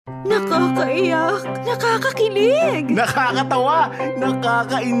Nakakaiyak, nakakakilig, Nakakatawa,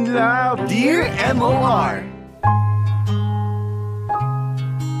 nakaka-inlove. Dear MOR.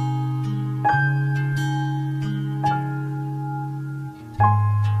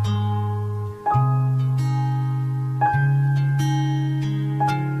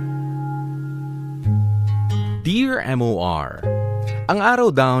 Dear MOR, ang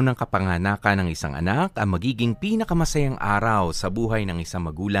araw daw ng kapanganakan ng isang anak ang magiging pinakamasayang araw sa buhay ng isang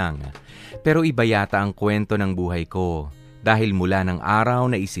magulang. Pero iba yata ang kwento ng buhay ko. Dahil mula ng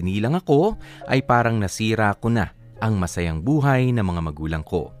araw na isinilang ako, ay parang nasira ko na ang masayang buhay ng mga magulang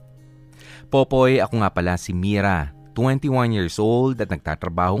ko. Popoy, ako nga pala si Mira, 21 years old at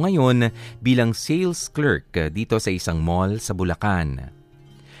nagtatrabaho ngayon bilang sales clerk dito sa isang mall sa Bulacan.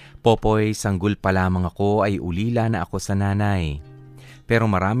 Popoy, sanggol pa lamang ako ay ulila na ako sa nanay. Pero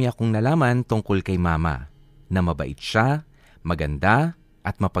marami akong nalaman tungkol kay mama, na mabait siya, maganda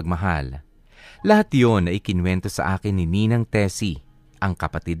at mapagmahal. Lahat yon ay kinwento sa akin ni Ninang Tessie, ang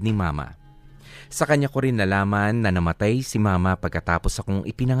kapatid ni mama. Sa kanya ko rin nalaman na namatay si mama pagkatapos akong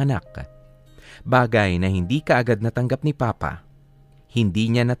ipinanganak. Bagay na hindi kaagad natanggap ni papa. Hindi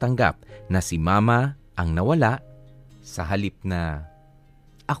niya natanggap na si mama ang nawala sa halip na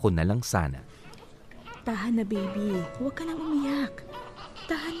ako na lang sana. Tahan na, baby. Huwag ka nang umiyak.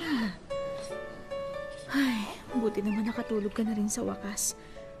 Tahan na. Ay, buti naman nakatulog ka na rin sa wakas.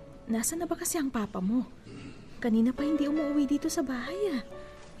 Nasaan na ba kasi ang papa mo? Kanina pa hindi umuwi dito sa bahay ah.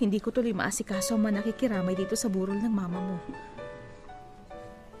 Hindi ko tuloy maasikaso ang nakikiramay dito sa burol ng mama mo.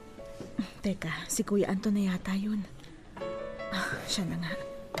 Teka, si Kuya Anton na yata yun. Siya na nga.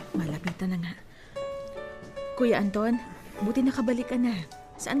 Malapitan na nga. Kuya Anton, buti nakabalik ka na.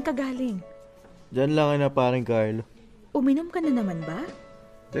 Saan ka galing? Diyan lang na paring Carlo. Uminom ka na naman ba?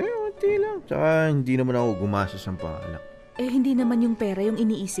 Unti lang. Tsaka hindi naman ako gumastos ng pangalak. Hindi naman yung pera yung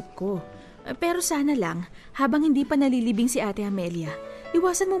iniisip ko. Pero sana lang, habang hindi pa nalilibing si Ate Amelia,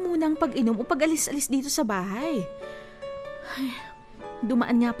 iwasan mo muna ang pag-inom o pag-alis-alis dito sa bahay. Ay,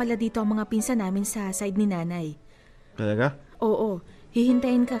 dumaan nga pala dito ang mga pinsan namin sa side ni nanay. Talaga? Oo,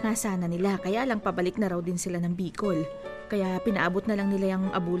 hihintayin ka nga sana nila, kaya lang pabalik na raw din sila ng Bicol. Kaya pinaabot na lang nila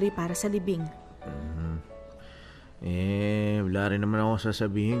yung abulay para sa libing. Wala rin naman ako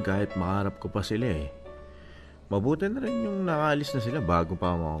sasabihin kahit makaharap ko pa sila eh. Mabuti na rin yung nakaalis na sila bago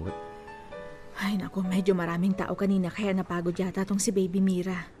pa umawit. Ay naku, medyo maraming tao kanina kaya napagod yata tong si Baby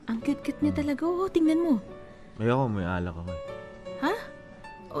Mira. Ang cute-cute niya talaga. Oo, tingnan mo. Ako, may alak ako eh. Ha?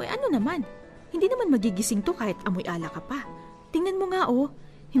 O ano naman? Hindi naman magigising to kahit amoy alak ka pa. Tingnan mo nga oh,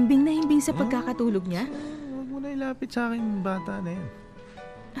 himbing na himbing sa pagkakatulog niya. Huwag mo na ilapit sa akin yung bata na yan.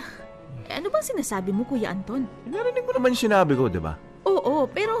 Ano bang sinasabi mo, Kuya Anton? Narinig mo naman yung sinabi ko, di ba? Oo,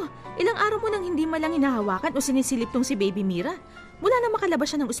 pero ilang araw mo nang hindi malang hinahawakan o sinisilip tong si Baby Mira. Mula na makalabas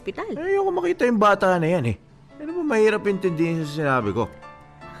siya ng ospital. Ayoko makita yung bata na yan eh. Ano ba mahirap intindihin sa sinabi ko?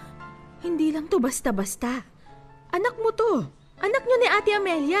 Hindi lang to basta-basta. Anak mo to. Anak niyo ni Ate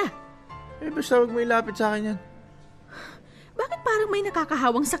Amelia. Basta huwag mo ilapit sa akin yan. Bakit parang may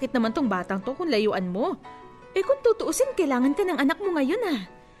nakakahawang sakit naman tong batang to kung layuan mo? Kung tutuusin, kailangan ka ng anak mo ngayon ah.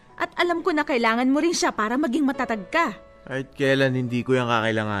 At alam ko na kailangan mo rin siya para maging matatag ka. Kahit kailan hindi ko yung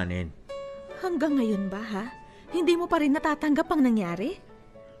kakailanganin. Hanggang ngayon ba ha? Hindi mo pa rin natatanggap ang nangyari?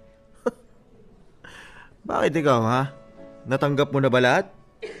 Bakit ikaw ha? Natanggap mo na ba lahat?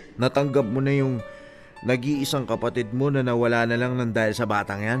 Natanggap mo na yung nag-iisang kapatid mo na nawala na lang ng dahil sa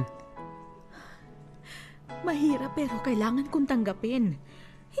batang yan? Mahirap pero kailangan kong tanggapin.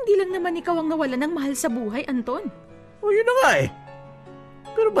 Hindi lang naman ikaw ang nawala ng mahal sa buhay, Anton. O yun na nga eh.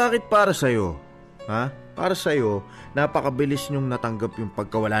 Pero bakit para sa'yo? Ha? Para sa'yo, napakabilis niyong natanggap yung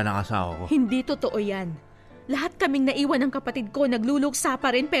pagkawala ng asawa ko. Hindi totoo yan. Lahat kaming naiwan ng kapatid ko, nagluluksa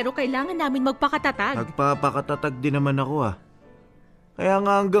pa rin pero kailangan namin magpakatatag. Nagpapakatatag din naman ako ah. Kaya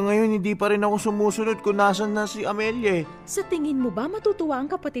nga hanggang ngayon hindi pa rin ako sumusunod kung nasan na si Amelia eh. Sa tingin mo ba matutuwa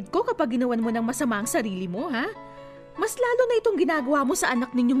ang kapatid ko kapag ginawan mo ng masama ang sarili mo, ha? Mas lalo na itong ginagawa mo sa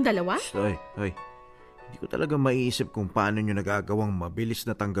anak ninyong dalawa? Hoy. Hindi ko talaga maiisip kung paano nyo nagagawang mabilis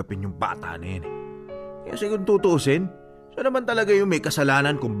na tanggapin yung bata na yan eh. Kasi kung tutuusin, siya naman talaga yung may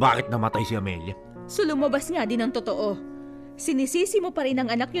kasalanan kung bakit namatay si Amelia. So lumabas nga din ang totoo. Sinisisi mo pa rin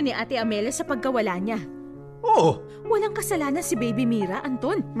ang anak nyo ni Ate Amelia sa pagkawala niya. Oo. Walang kasalanan si Baby Mira,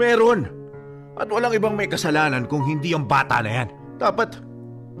 Anton. Meron. At walang ibang may kasalanan kung hindi ang bata na yan.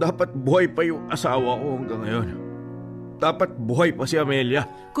 Dapat buhay pa yung asawa ko hanggang ngayon. Dapat buhay pa si Amelia.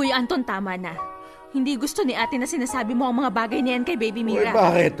 Kuya Anton, tama na. Hindi gusto ni ate na sinasabi mo ang mga bagay na yan kay Baby Mira.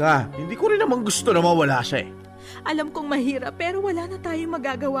 Bakit ha? Hindi ko rin naman gusto na mawala siya eh. Alam kong mahirap pero wala na tayong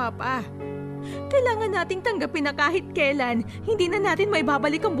magagawa pa. Kailangan nating tanggapin na kahit kailan, hindi na natin may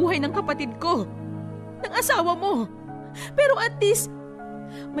babalik ang buhay ng kapatid ko. Ng asawa mo. Pero at least,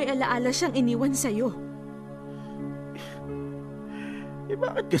 may alaala siyang iniwan sa'yo.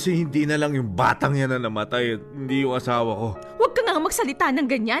 Bakit kasi hindi na lang yung batang yan na namatay at hindi yung asawa ko? Huwag ka nga magsalita ng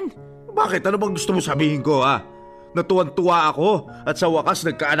ganyan. Bakit? Ano bang gusto mo sabihin ko, ha? Natuwan-tuwa ako at sa wakas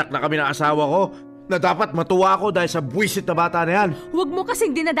nagkaanak na kami ng asawa ko na dapat matuwa ako dahil sa buwisit na bata na yan. Huwag mo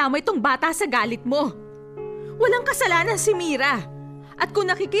kasing dinadamay tong bata sa galit mo. Walang kasalanan si Mira. At kung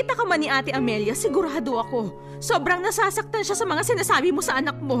nakikita ka man ni Ate Amelia, sigurado ako, sobrang nasasaktan siya sa mga sinasabi mo sa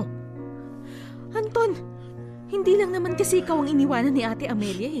anak mo. Anton, hindi lang naman kasi ikaw ang iniwanan ni Ate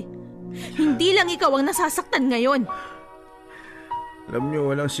Amelia eh. Hindi lang ikaw ang nasasaktan ngayon. Alam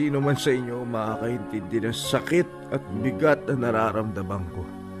niyo, walang sino man sa inyo makakaintindi ng sakit at bigat na nararamdaman ko.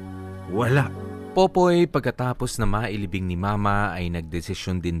 Wala. Popoy, pagkatapos na mailibing ni Mama ay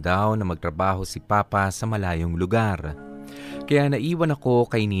nagdesisyon din daw na magtrabaho si Papa sa malayong lugar. Kaya naiwan ako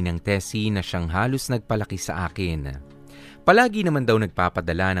kay Ninang Tessie na siyang halos nagpalaki sa akin. Palagi naman daw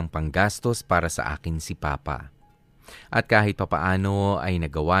nagpapadala ng panggastos para sa akin si Papa. At kahit papaano ay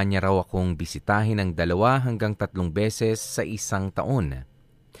nagawa niya raw akong bisitahin ng 2 hanggang 3 beses sa isang taon.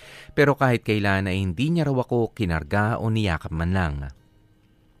 Pero kahit kailan ay hindi niya raw ako kinarga o niyakap man lang.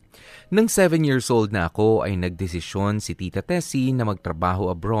 Nang 7 years old na ako ay nagdesisyon si Tita Tessie na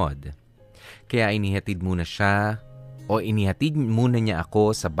magtrabaho abroad. Kaya inihatid muna niya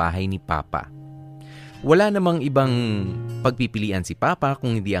ako sa bahay ni Papa. Wala namang ibang pagpipilian si Papa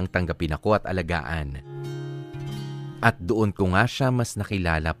kung hindi ang tanggapin ako at alagaan. At doon ko nga siya mas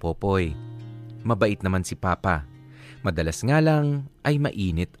nakilala, Popoy. Mabait naman si Papa. Madalas nga lang ay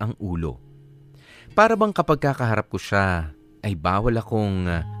mainit ang ulo. Para bang kapag kakaharap ko siya ay bawal akong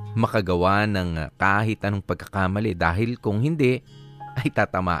makagawa ng kahit anong pagkakamali dahil kung hindi ay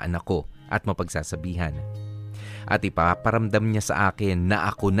tatamaan ako at mapagsasabihan. At ipaparamdam niya sa akin na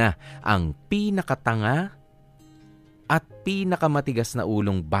ako na ang pinakatanga at pinakamatigas na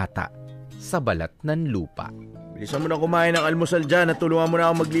ulong bata sa balat ng lupa. Bilisan mo na kumain ng almusal dyan at tulungan mo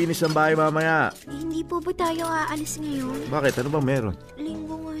na ako maglinis ng bahay mamaya. Hindi po ba tayo aalis ngayon? Bakit? Ano bang meron?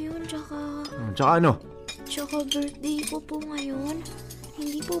 Linggo ngayon, tsaka... Tsaka ano? Tsaka birthday ko po ngayon.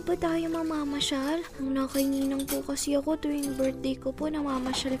 Hindi po ba tayo mamamasyal? Ang nakaininang po kasi ako tuwing birthday ko po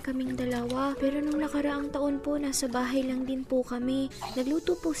namamasyal kaming 2. Pero nung nakaraang taon po, nasa bahay lang din po kami.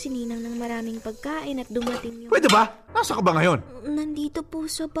 Nagluto po si Ninang ng maraming pagkain at dumating yung... Pwede ba? Nasa ka ba ngayon? Nandito po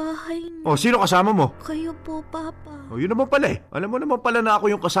sa bahay. O, sino kasama mo? Kayo po, Papa. O, yun naman pala eh. Alam mo naman pala na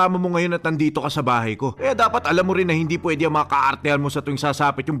ako yung kasama mo ngayon at nandito ka sa bahay ko. Kaya dapat alam mo rin na hindi pwede ang makaartehan mo sa tuwing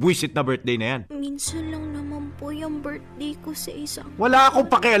sasapit yung buwisit na birthday na yan. Minsan lang naman po yung birthday ko sa isang... Wala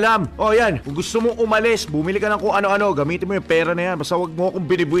akong pakialam. O yan, kung gusto mong umalis, bumili ka ng kung ano-ano, gamitin mo yung pera na yan. Basta wag mo akong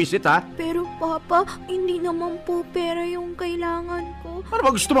binibwisit, ha? Pero Papa, hindi naman po pera yung kailangan ko. Ano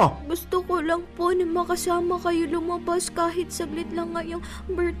ba gusto mo? Gusto ko lang po na makasama kayo lumabas kahit saglit lang ngayong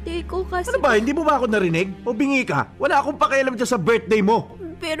birthday ko kasi... Ano ba, hindi mo ba ako narinig? O bingi ka? Wala akong pakialam dyan sa birthday mo.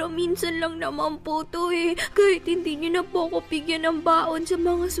 Pero minsan lang naman po to eh. Kahit hindi niyo na po ako bigyan ng baon sa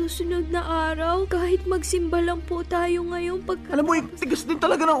mga susunod na araw. Kahit magsimba lang po tayo ngayong Alam mo, tigas din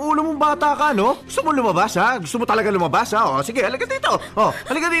talaga ng ulo mong bata ka, no? Gusto mo lumabas, ha? Gusto mo talaga lumabas, ha? O, sige, halika dito. O,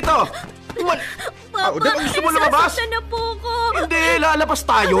 halika dito. Papa, di ba gusto mo lumabas? nasasaktan na po ako. Hindi, lalabas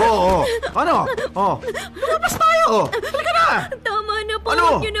tayo. O, ano? O, lalabas tayo. Halika na. Tama na po.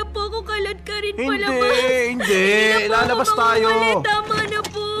 Ano? Huwag niyo na po ako kalad ka rin palabas. Hindi. Lalabas tayo. Tama na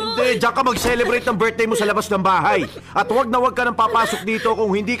po. Hindi, diyan ka mag-celebrate ng birthday mo sa labas ng bahay. At huwag ka nang papasok dito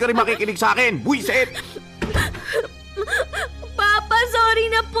kung hindi ka rin makikinig sa akin. Buisit! Papa,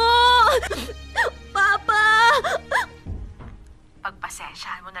 sorry na po. Papa!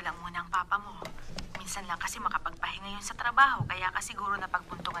 Pagpasensyahan mo na lang muna ang papa mo. Minsan lang kasi makapagpahinga yun sa trabaho, kaya ka siguro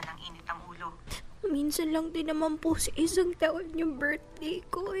napagbuntungan ng init ang ulo. Minsan lang din naman po sa isang taon yung birthday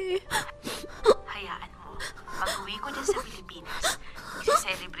ko eh. Hayaan mo. Pag-uwi ko dyan sa Pilipinas,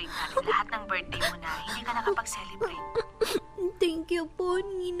 i-celebrate natin lahat ng birthday mo na hindi ka nakapag-celebrate. Thank you po,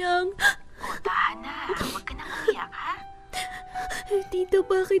 Ninang. O, tahan na. Huwag ka nang umiyak, ha? Tito,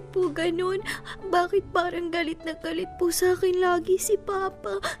 bakit po ganun? Bakit parang galit na galit po sa akin lagi si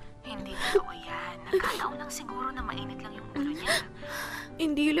Papa? Hindi totoo yan. Nagkataon lang siguro na mainit lang yung ulo niya.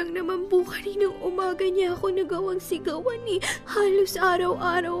 Hindi lang naman po kaninang umaga niya ako nagawang sigawan eh. Halos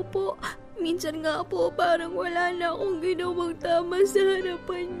araw-araw po. Minsan nga po parang wala na akong ginawang tama sa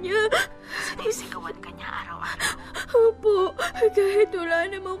harapan niya. Sinisigawan ka niya araw-araw. Opo, kahit wala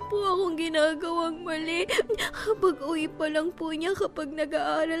naman po akong ginagawang mali. Pag-uwi pa lang po niya kapag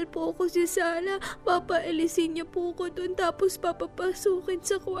nag-aaral po ako sa sala, papaalisin niya po ko dun tapos papapasukin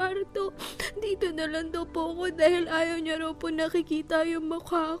sa kwarto. Dito na lang daw po ako dahil ayaw niya raw po nakikita yung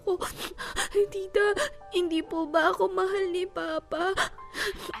mukha ko. Tita, hindi po ba ako mahal ni Papa?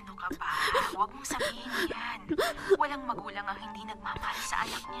 Ano ka ba? Huwag mong sabihin yan. Walang magulang ang hindi nagmamahal sa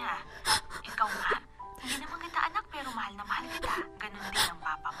anak niya. Ikaw nga, hindi naman kita anak pero mahal na mahal kita. Ganon din ang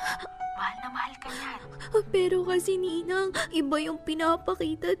papa mo. Mahal na mahal ka yan. Pero kasi Ninang, iba yung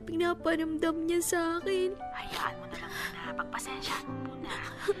pinapakita at pinaparamdam niya sa akin. Hayaan mo na lang na pagpasensyaan mo muna.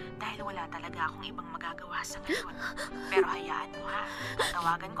 Dahil wala talaga akong ibang magagawa sa ngayon. Pero hayaan mo ha.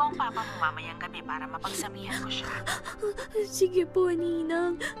 Tatawagan ko ang papa mo mamayang gabi para mapagsabihan ko siya. Sige po,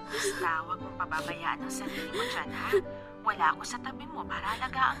 Ninang. Basta huwag mong pababayaan ang sarili mo dyan ha. Wala ako sa tabi mo para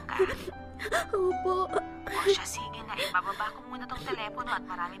alagaan ka. Opo. O siya, sige na. Ibababa ko muna tong telepono at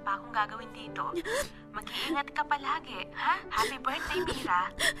marami pa akong gagawin dito. Mag-iingat ka palagi, ha? Happy birthday, Mira.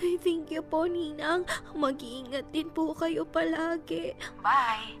 Thank you po, Ninang. Mag-iingat din po kayo palagi.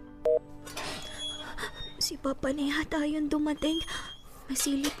 Bye. Si Papa na yata yung dumating.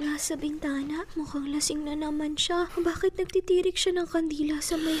 Masilip nga sa bintana. Mukhang lasing na naman siya. Bakit nagtitirik siya ng kandila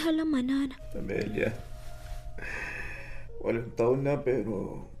sa may halamanan? Amelia, 8 taon na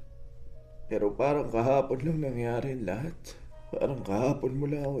pero parang kahapon lang nangyari lahat. Parang kahapon mo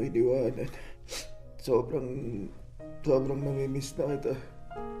lang ako iniwanan. Sobrang namimiss na kita.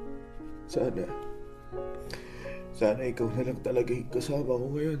 Sana ikaw na lang talaga yung kasama ko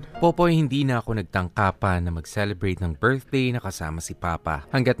ngayon. Popoy, hindi na ako nagtangka pa na mag-celebrate ng birthday na kasama si Papa.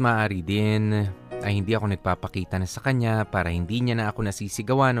 Hanggat maaari din ay hindi ako nagpapakita na sa kanya para hindi niya na ako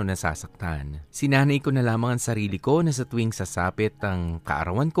nasisigawan o nasasaktan. Sinanay ko na lamang ang sarili ko na sa tuwing sasapit ang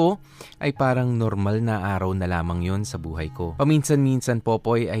kaarawan ko ay parang normal na araw na lamang yon sa buhay ko. Paminsan-minsan,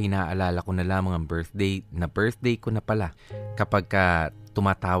 Popoy, ay inaalala ko na lamang ang birthday ko na pala. Kapag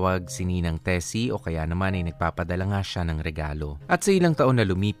tumatawag si Ninang Tessie o kaya naman ay nagpapadala nga siya ng regalo. At sa ilang taon na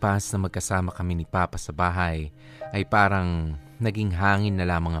lumipas na magkasama kami ni Papa sa bahay, ay parang naging hangin na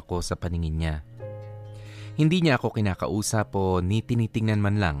lamang ako sa paningin niya. Hindi niya ako kinakausap o ni tinitingnan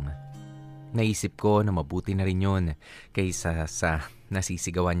man lang. Naisip ko na mabuti na rin yun kaysa sa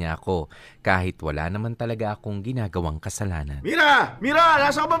nasisigawan niya ako kahit wala naman talaga akong ginagawang kasalanan. Mira! Mira!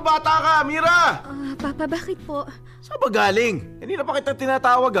 Nasa ka bang bata ka? Mira! Papa, bakit po? Saan ba galing? Hindi na pa kita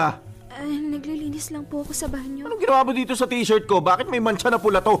tinatawag ah. Naglilinis lang po ako sa banyo. Anong ginawa mo dito sa t-shirt ko? Bakit may mancha na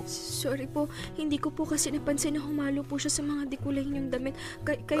pula to? Sorry po, hindi ko po kasi napansin na humalo po siya sa mga dikulay niyong damit.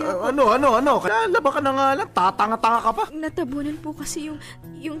 Kaya po, Ano? Kaya laba ka na nga lang. Tatanga-tanga ka pa. natabunan po kasi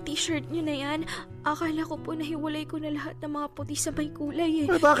yung t-shirt niyo na yan. Akala ko po nahiwalay ko na lahat ng mga puti sa may kulay eh.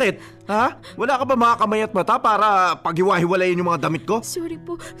 Bakit? Ha? Wala ka ba mga kamay at mata para paghiwa-hiwalayin yung mga damit ko? Sorry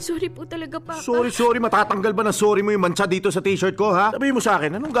po talaga, Papa. Sorry. Matatanggal ba ng sorry mo yung mancha dito sa t-shirt ko, ha? Sabihin mo sa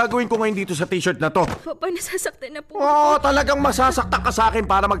akin, anong gagawin ko ngayon dito sa t-shirt na to? Papa, nasasaktan na po. Oo, talagang masasaktan ka sa akin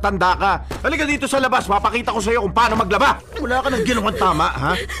para magtanda ka. Halika dito sa labas, mapakita ko sa iyo kung paano maglaba. Wala ka nang ginawang tama,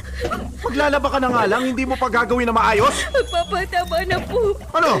 ha? Maglalaba ka na nga lang, hindi mo pa gagawin na maayos? Papa, tama na po.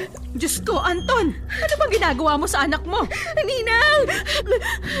 Ano? Diyos ko, Anton! Ano bang ginagawa mo sa anak mo? Ninang!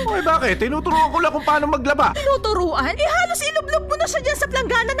 Oy, bakit? Tinuturuan ko lang kung paano maglaba. Tinuturuan? Halos ilublob mo na siya dyan sa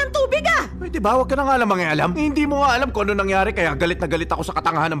planggana ng tubig ah! Ay, di ba? Huwag ka na nga lang mangialam. Hindi mo nga alam kung ano nangyari kaya galit na galit ako sa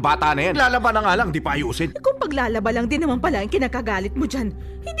katangahan ng bata na yan. Lalaba na nga lang, di pa ayusin. Kung paglalaba lang din naman pala ang kinakagalit mo dyan,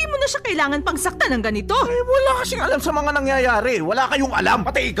 hindi mo na siya kailangan pang saktan ng ganito. Eh, wala kasing alam sa mga nangyayari. Wala kayong alam.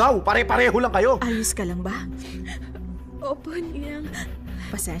 Pati ikaw, pare-pareho lang kayo. Ayos ka lang ba? Opo, Ninang.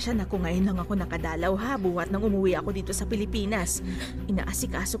 Pasensya na kung ngayon lang ako nakadalaw ha, buhat nang umuwi ako dito sa Pilipinas.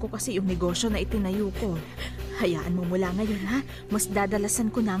 Inaasikaso ko kasi yung negosyo na itinayo ko. Hayaan mo mula ngayon ha, mas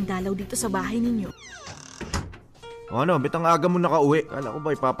dadalasan ko na ang dalaw dito sa bahay ninyo. Ano, bitang aga mo nakauwi. Kala ko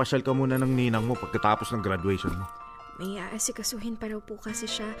ba ipapasyal ka muna ng ninang mo pagkatapos ng graduation mo? May aasikasuhin pa raw po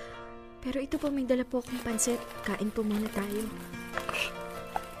kasi siya. Pero ito po, may dala po akong pansit. Kain po muna tayo.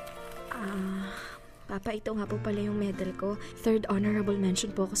 Papa, ito nga po pala yung medal ko. 3rd honorable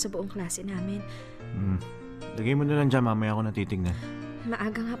mention po ako sa buong klase namin. Lagay mo na lang dyan, mamaya ako natitignan.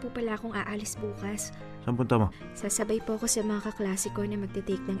 Maaga nga po pala akong aalis bukas. Saan punta mo? Sasabay po ako sa mga kaklase ko na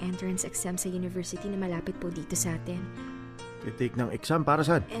magte-take ng entrance exam sa university na malapit po dito sa atin. I-take ng exam para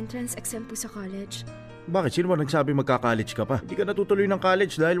saan? Entrance exam po sa college. Bakit? Sino ba nagsabi magka-college ka pa? Hindi ka natutuloy ng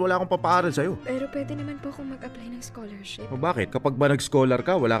college dahil wala akong papaaral sa'yo. Pero pwede naman po akong mag-apply ng scholarship. O bakit? Kapag ba nag-scholar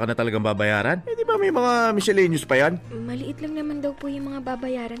ka, wala ka na talagang babayaran? Eh di ba may mga miscellaneous pa yan? Maliit lang naman daw po yung mga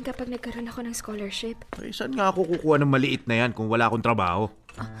babayaran kapag nagkaroon ako ng scholarship. Eh saan nga ako kukuha ng maliit na yan kung wala akong trabaho?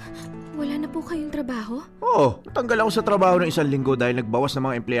 Wala na po kayong trabaho? Oo, natanggal ako sa trabaho ng 1 linggo dahil nagbawas ng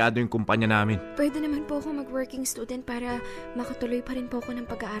mga empleyado yung kumpanya namin. Pwede naman po ako mag-working student para makatuloy pa rin po ako ng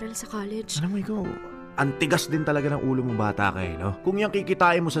pag-aaral sa college. Alam mo ikaw, ang tigas din talaga ng ulo mo bata ka no? Kung yung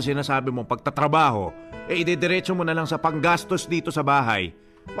kikitain mo sa sinasabi mong pagtatrabaho, idediretso mo na lang sa panggastos dito sa bahay.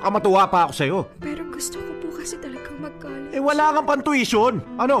 Baka matuwa pa ako sa'yo. Pero gusto ko po kasi talagang mag-college. Wala kang pantuition.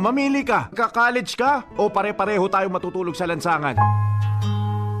 Ano, mamili ka. Ka-college ka o pare-pareho tayo matutulog sa lansangan?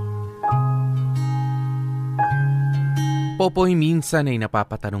 Popoy, minsan ay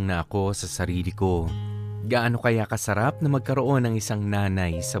napapatanong na ako sa sarili ko, gaano kaya kasarap na magkaroon ng isang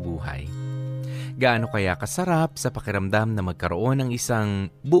nanay sa buhay? Gaano kaya kasarap sa pakiramdam na magkaroon ng isang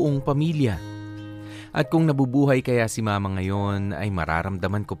buong pamilya? At kung nabubuhay kaya si mama ngayon, ay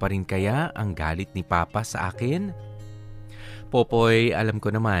mararamdaman ko pa rin kaya ang galit ni papa sa akin? Popoy, alam ko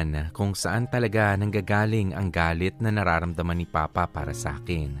naman kung saan talaga nanggagaling ang galit na nararamdaman ni papa para sa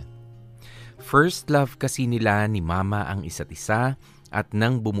akin. First love kasi nila ni mama ang isa't isa at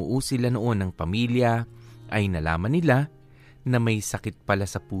nang bumuo sila noon ng pamilya ay nalaman nila na may sakit pala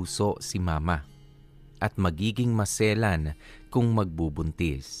sa puso si mama at magiging maselan kung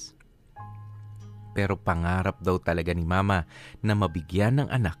magbubuntis. Pero pangarap daw talaga ni mama na mabigyan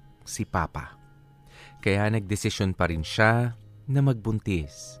ng anak si papa. Kaya nagdesisyon pa rin siya na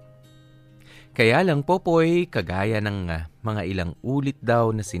magbuntis. Kaya lang Popoy, kagaya ng mga ilang ulit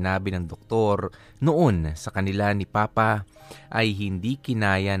daw na sinabi ng doktor noon sa kanila ni Papa, ay hindi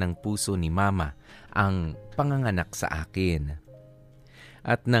kinaya ng puso ni Mama ang panganganak sa akin.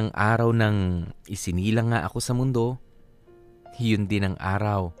 At ng araw nang isinilang nga ako sa mundo, yun din ang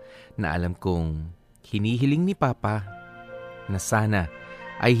araw na alam kong hinihiling ni Papa na sana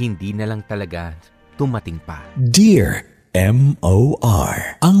ay hindi na lang talaga dumating pa. Dear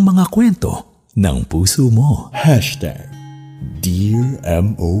M.O.R. Ang mga kwento ng puso mo. #Dear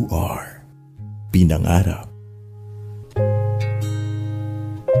M.O.R. Pinangarap.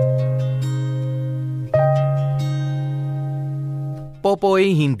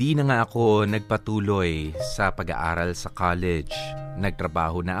 Popoy, hindi na nga ako nagpatuloy sa pag-aaral sa college.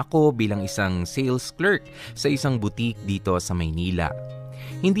 Nagtrabaho na ako bilang isang sales clerk sa isang boutique dito sa Maynila.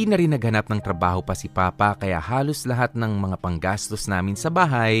 Hindi na rin naghanap ng trabaho pa si Papa kaya halos lahat ng mga panggastos namin sa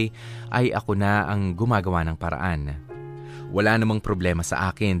bahay ay ako na ang gumagawa ng paraan. Wala namang problema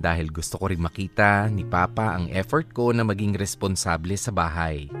sa akin dahil gusto ko rin makita ni Papa ang effort ko na maging responsable sa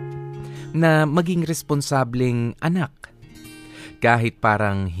bahay. Na maging responsableng anak. Kahit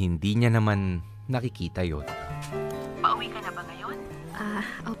parang hindi niya naman nakikita yon. Pauwi ka na ba ngayon?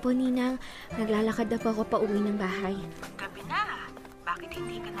 Opo, Ninang. Naglalakad na po ako pauwi ng bahay. Gabi na. Bakit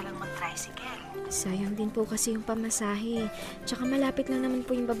hindi ka na lang mag-tricycle? Sayang din po kasi yung pamasahe. Tsaka malapit lang naman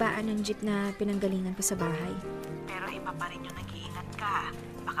po yung babaan ng jeep na pinanggalingan ko sa bahay. Pero iba pa rin yung nag-iingat ka.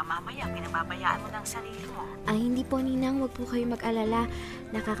 Baka mamaya pinababayaan mo ng sarili mo. Ay, hindi po, Ninang. Huwag po kayo mag-alala.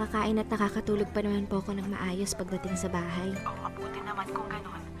 Nakakakain at nakakatulog pa naman po ako ng maayos pagdating sa bahay. O mabuti naman kung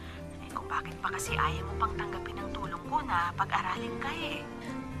ganun. Kung bakit pa kasi ayaw mo pang tanggapin ang tulong ko na pag-aralin ka eh.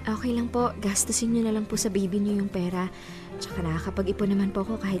 Okay lang po. Gastusin niyo na lang po sa baby niyo yung pera. Tsaka nakakapag-ipon naman po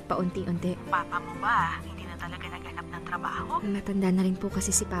ako kahit paunti-unti. Papa mo ba? Hindi na talaga naghanap ng trabaho? Matanda na rin po kasi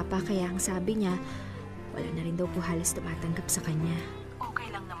si Papa kaya ang sabi niya, wala na rin daw po halos tumatanggap sa kanya.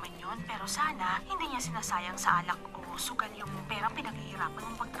 Okay lang naman yun, pero sana hindi niya sinasayang sa alak o sugal yung perang pinaghihirapan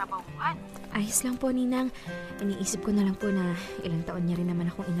mong pagtrabahuhan. Ayos lang po, Ninang. Iniisip ko na lang po na ilang taon niya rin naman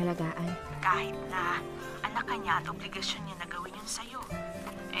akong inalagaan. Kahit na anak ka niya at obligasyon niya na gawin yun sa'yo.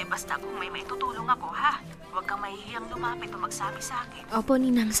 Basta kung may maitutulong ako, ha? Huwag kang mahihiyang lumapit o magsabi sa akin. Opo,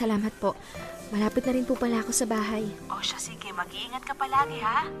 Ninang. Salamat po. Malapit na rin po pala ako sa bahay. O siya, sige. Mag-iingat ka palagi,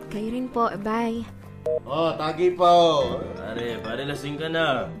 ha? Kayo rin po. Bye. Tagi pa Pare, lasing ka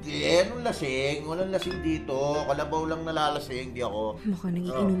na. Di, anong lasing? Walang lasing dito. Kalabaw lang nalalasing, di ako. Mukhang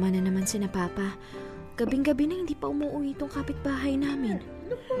nagiinuman na naman sina Papa. Gabing-gabi na hindi pa umuwi itong kapitbahay namin.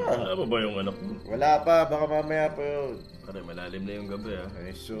 Ano ba yung anak mo? Wala pa, baka mamaya pa yun. Pare, malalim na yung gabi ah.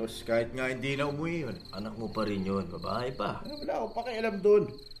 Ay sus, kahit nga hindi na umuwi yun. Anak mo pa rin yun, babae pa. Wala akong pakialam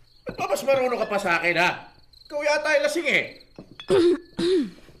dun. Ba't ba mas marunong ka pa sa akin, ha? Ikaw yata yung lasing eh.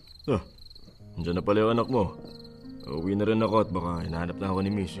 Nandiyan na pala yung anak mo. Uwi na rin ako at baka hinahanap na ako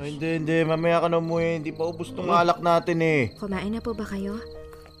ni Mrs. Hindi. Mamaya ka na umuwi. Hindi pa ubos tong alak natin eh. Kumain na po ba kayo?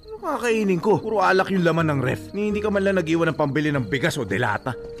 Ano kakainin ko? Puro alak yung laman ng ref. Hindi ka man lang nag-iwan ng pambili ng bigas o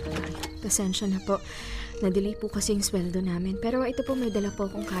delata. Pasensya na po. Na-delay po kasi yung sweldo namin. Pero ito po, may dala po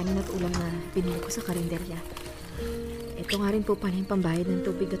akong kanin at ulam na binili ko sa karinderya. Ito nga rin po pala yung pambayad ng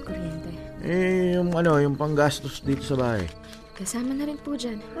tubig at kuryente. Yung panggastos dito sa bahay. Kasama na rin po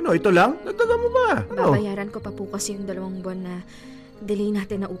dyan. Ito lang? Dagdagan mo ba? Babayaran ko pa po kasi yung 2 buwan na delay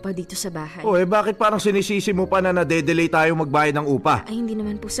natin na upa dito sa bahay. Bakit parang sinisisi mo pa na nade-delay tayo magbayad ng upa? Ay, hindi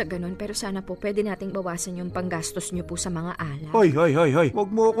naman po sa ganun, pero sana po pwede nating bawasan yung panggastos nyo po sa mga alak. Hoy. Huwag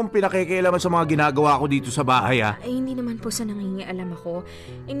mo akong pinakikialaman sa mga ginagawa ko dito sa bahay, ha? Ay, hindi naman po sa nangingialam ako.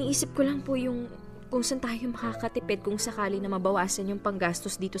 Iniisip ko lang po yung kung saan tayo makakatipid kung sakali na mabawasan yung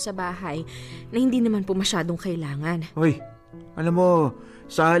panggastos dito sa bahay na hindi naman po masyadong kailangan. Hoy, alam mo,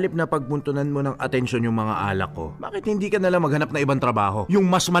 sa halip na pagpuntunan mo ng atensyon yung mga alak ko, bakit hindi ka nalang maghanap na ibang trabaho? Yung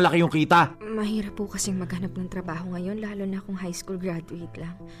mas malaki yung kita. Mahirap po kasing maghanap ng trabaho ngayon, lalo na kung high school graduate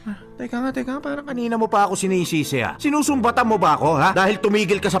lang. Teka nga, parang kanina mo pa ako sinisisi, ha? Sinusumbatan mo ba ako, ha? Dahil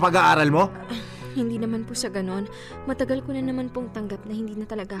tumigil ka sa pag-aaral mo? Hindi naman po sa ganon. Matagal ko na naman pong tanggap na hindi na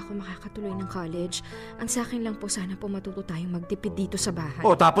talaga ako makakatuloy ng college. Ang sa akin lang po, sana po matuto tayong magtipid dito sa bahay.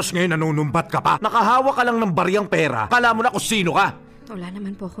 Tapos ngayon nanunumbat ka pa? Nakahawa ka lang ng bariyang pera. Kala mo na kung sino ka? Wala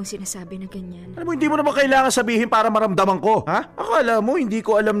naman po akong sinasabi na ganyan. Alam mo, hindi mo naman kailangan sabihin para maramdaman ko, ha? Akala mo, hindi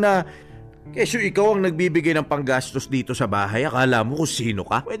ko alam na kesyo ikaw ang nagbibigay ng panggastos dito sa bahay. Akala mo kung sino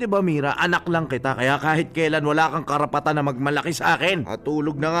ka? Pwede ba, Mira? Anak lang kita, kaya kahit kailan wala kang karapatan na magmalaki sa akin.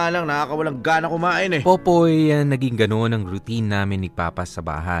 Tulog na nga lang, nakakawalang gana kumain eh. Popoy, naging ganoon ang routine namin ni Papa sa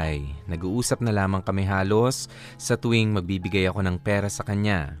bahay. Nag-uusap na lamang kami halos sa tuwing magbibigay ako ng pera sa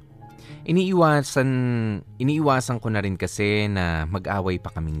kanya. Iniiwasan ko na rin kasi na mag-away pa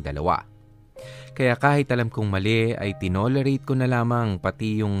kaming dalawa. Kaya kahit alam kong mali ay tinolerate ko na lamang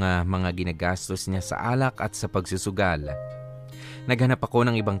pati yung mga ginagastos niya sa alak at sa pagsusugal. Naghanap ako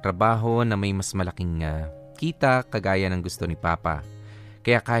ng ibang trabaho na may mas malaking kita kagaya ng gusto ni Papa.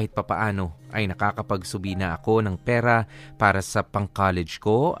 Kaya kahit papaano ay nakakapagsubi na ako ng pera para sa pang-college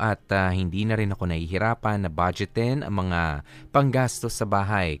ko at hindi na rin ako nahihirapan na budgetin ang mga panggastos sa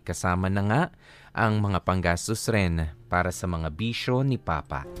bahay kasama na nga ang mga panggastos rin para sa mga bisyo ni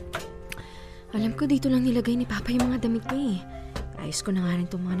Papa. Alam ko dito lang nilagay ni Papa yung mga damit niya eh. Ayos ko na nga rin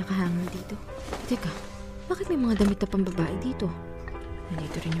itong mga nakahangal dito. Teka, bakit may mga damit na pambabae dito?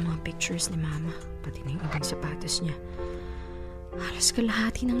 Nandito rin yung mga pictures ni Mama, pati na yung ibang sapatos niya. Halos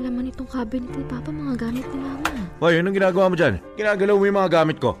kalahati ng laman itong cabinet ni Papa, mga gamit ni Mama. Hoy, anong ginagawa mo dyan? Ginagalaw mo yung mga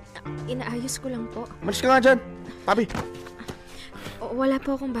gamit ko. Inaayos ko lang po. Malis ka nga dyan, Papi. Wala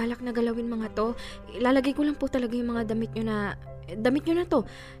po akong balak na galawin mga to. Ilalagay ko lang po talaga yung mga damit nyo na to.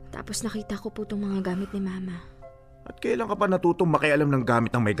 Tapos nakita ko po itong mga gamit ni Mama. At kailan ka pa natutong makialam ng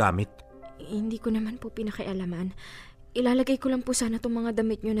gamit ng may gamit? Hindi ko naman po pinakialaman. Ilalagay ko lang po sana itong mga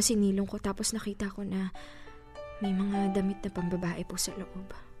damit nyo na sinilong ko, tapos nakita ko na may mga damit na pambabae po sa loob.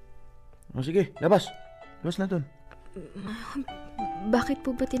 Sige, labas. Labas na dun. Bakit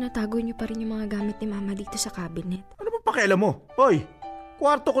po ba tinatago nyo pa rin yung mga gamit ni Mama dito sa cabinet? Ano ba pakialam mo? Hoy,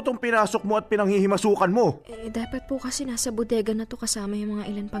 kwarto ko tong pinasok mo at pinanghihimasukan mo. Dapat po kasi nasa bodega na to kasama yung mga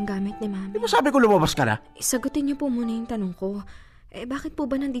ilan pang gamit ni Mama. Di ba sabi ko lumabas ka na? Sagutin niyo po muna yung tanong ko. Bakit po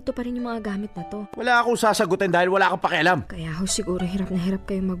ba nandito pa rin yung mga gamit na to? Wala akong sasagutin dahil wala kang pakialam. Kaya ho siguro hirap na hirap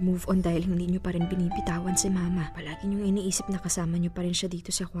kayong mag-move on dahil hindi nyo pa rin binibitawan si Mama. Palagi nyong iniisip na kasama nyo pa rin siya dito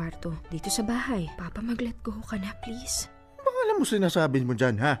sa kwarto. Dito sa bahay. Papa, mag-let go ka na, please. Baka alam mo sinasabi mo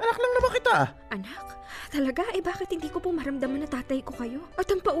dyan, ha? Anak lang naman kita. Anak? Talaga? Bakit hindi ko po maramdaman na tatay ko kayo? At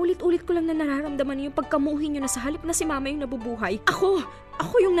ang paulit-ulit ko lang na nararamdaman yung pagkamuhi nyo na sa halip na si Mama yung nabubuhay.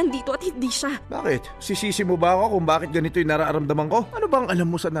 Ako yung nandito at hindi siya. Bakit? Sisisi mo ba ako kung bakit ganito yung nararamdaman ko? Ano bang alam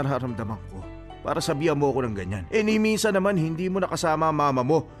mo sa nararamdaman ko? Para sabihan mo ako ng ganyan. Ni minsan naman hindi mo nakasama ang mama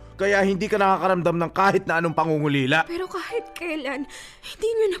mo. Kaya hindi ka nakakaramdam ng kahit na anong pangungulila. Pero kahit kailan, hindi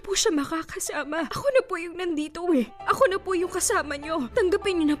nyo na po siya makakasama. Ako na po yung nandito eh. Ako na po yung kasama nyo.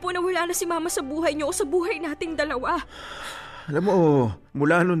 Tanggapin nyo na po na wala na si Mama sa buhay nyo o sa buhay nating dalawa. Alam mo,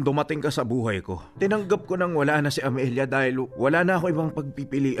 mula nung dumating ka sa buhay ko, tinanggap ko nang wala na si Amelia dahil wala na ako ibang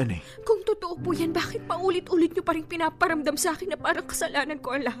pagpipilian eh. Kung totoo po yan, bakit paulit-ulit nyo pa rin pinaparamdam sa akin na parang kasalanan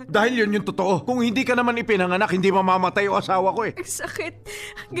ko ang lahat? Dahil yun yung totoo. Kung hindi ka naman ipinanganak, hindi mamamatay o asawa ko eh. Ang sakit.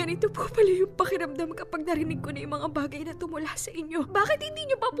 Ganito po pala yung pakiramdam kapag narinig ko na yung mga bagay na tumula sa inyo. Bakit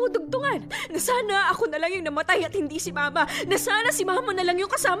hindi nyo pa po dugtungan? Na sana ako na lang yung namatay at hindi si Mama. Na sana si Mama na lang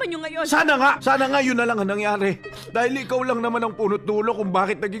yung kasama nyo ngayon. Sana nga yun na lang ang nangyari. Dahil ikaw lang naman ang punot dulo kung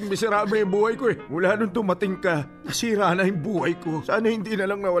bakit naging miserable yung buhay ko eh. Mula nung dumating ka, nasira na yung buhay ko. Sana hindi na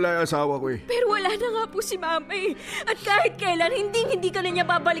lang nawala yung asawa ko eh. Pero wala na nga po si Mama eh. At kahit kailan, hindi ka na niya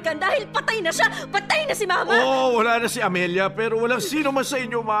babalikan dahil patay na siya. Patay na si Mama. Oo, wala na si Amelia, pero walang sino man sa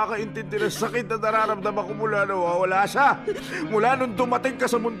inyo makakaintindi ng sakit na nararamdaman ko mula na wala siya. Mula nung dumating ka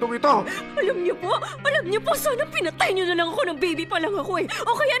sa mundong ito. Alam niyo po, sana pinatay niyo na lang ako ng baby pa lang ako eh.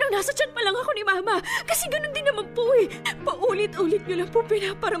 O kaya nung nasa tiyan pa lang ako ni Mama. Kasi ganun din naman po eh. Paulit-ulit niyo lang po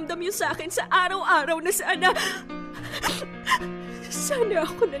pinaparamdam yun sa akin sa araw-araw na sana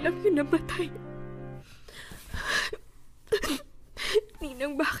ako na lang yung namatay.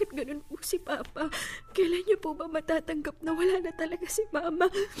 Ninang, bakit ganun po si Papa? Kailan niyo po ba matatanggap na wala na talaga si Mama?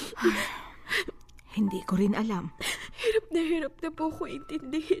 Hindi ko rin alam. Hirap na po ko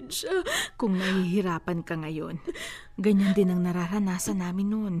intindihin siya. Kung nahihirapan ka ngayon, ganyan din ang nararanasan namin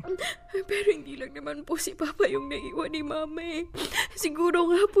noon. Pero hindi lang naman po si Papa yung naiwan ni Mama eh.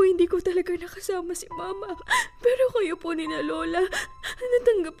 Siguro nga po hindi ko talaga nakasama si Mama. Pero kayo po ni na Lola,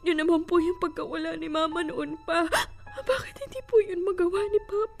 natanggap niyo naman po yung pagkawala ni Mama noon pa. Bakit hindi po yun magawa ni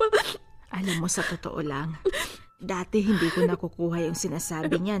Papa? Alam mo, sa totoo lang, dati hindi ko nakukuha yung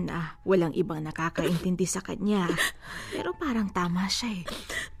sinasabi niya na walang ibang nakakaintindi sa kanya. Pero parang tama siya eh.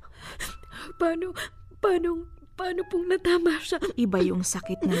 Paano pong natama siya? Iba yung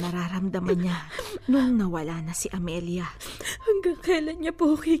sakit na nararamdaman niya nung nawala na si Amelia. Hanggang kailan niya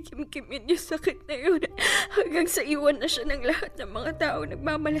po kikimkimin yung sakit na yun? Hanggang sa iwan na siya ng lahat ng mga tao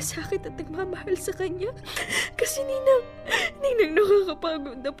nagmamalasakit at nagmamahal sa kanya? Kasi Ninang,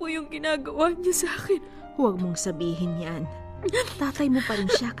 nakakapagod na po yung ginagawa niya sa akin. Huwag mong sabihin yan. Tatay mo pa rin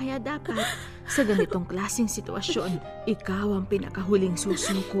siya, kaya dapat sa ganitong klaseng sitwasyon, ikaw ang pinakahuling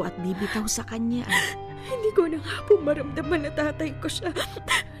susuko at bibitaw sa kanya. Hindi ko na nga po maramdaman na tatay ko siya.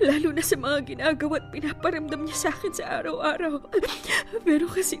 Lalo na sa mga ginagawa at pinaparamdam niya sa akin sa araw-araw. Pero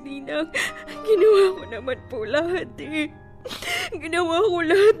kasi Ninang, ginawa ko naman po lahat eh. Ginawa ko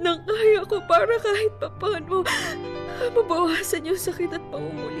lahat ng kaya ko para kahit papaano mabawasan yung sakit at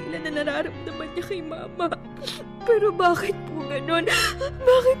pangungulila na nararamdaman niya kay Mama. Pero bakit po ganon?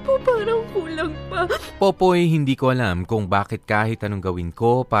 Bakit po parang kulang pa? Popoy, hindi ko alam kung bakit kahit anong gawin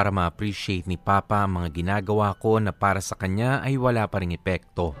ko para ma-appreciate ni Papa ang mga ginagawa ko na para sa kanya ay wala pa ring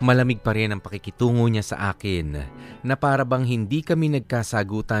epekto. Malamig pa rin ang pakikitungo niya sa akin na para bang hindi kami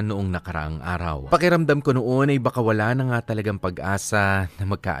nagkasagutan noong nakaraang araw. Pakiramdam ko noon ay baka wala na nga talagang pag-asa na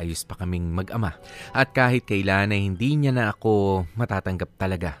magkaayos pa kaming mag-ama. At kahit kailan ay hindi niya na ako matatanggap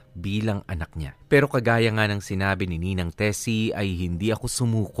talaga bilang anak niya. Pero kagaya nga ng sinabi ni Ninang Tessie ay hindi ako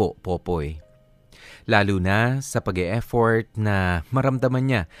sumuko, Popoy. Lalo na sa pag-e-effort na maramdaman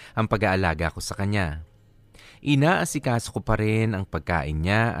niya ang pag-aalaga ko sa kanya. Inaasikaso ko pa rin ang pagkain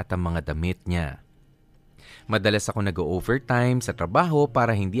niya at ang mga damit niya. Madalas ako nag-overtime sa trabaho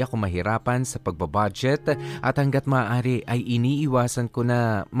para hindi ako mahirapan sa pagbabudget at hanggat maaari ay iniiwasan ko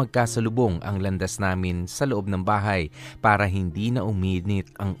na magkasalubong ang landas namin sa loob ng bahay para hindi na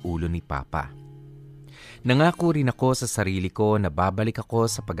uminit ang ulo ni Papa. Nangako rin ako sa sarili ko na babalik ako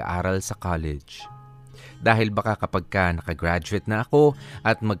sa pag-aaral sa college. Dahil baka kapag nakagraduate na ako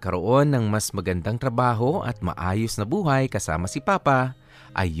at magkaroon ng mas magandang trabaho at maayos na buhay kasama si Papa,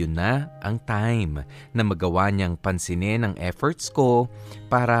 ay yun na ang time na magawa niyang pansinin ang efforts ko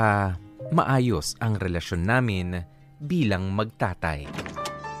para maayos ang relasyon namin bilang magtatay.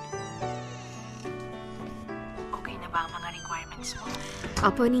 Okay na ba ang mga requirements mo?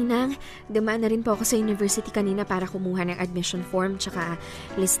 Opo, Ninang. Dumaan na rin po ako sa university kanina para kumuha ng admission form tsaka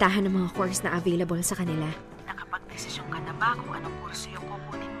listahan ng mga course na available sa kanila. Nakapag-desisyon ka na ba kung anong kurso yung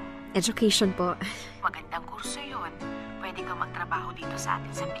kukunin mo? Education po. Magandang kurso yun. Pwede kang magtrabaho dito sa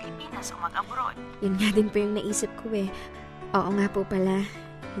atin sa Pilipinas o mag-abroad. Yun nga din po yung naisip ko eh. Oo nga po pala.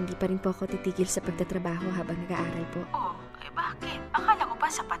 Hindi pa rin po ako titigil sa pagtatrabaho habang nag-aaral po. Oh, bakit? Akala ko pa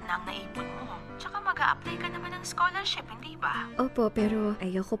sapat na ang naipon mo. Tsaka mag-a-apply ka naman ng scholarship, hindi ba? Opo, pero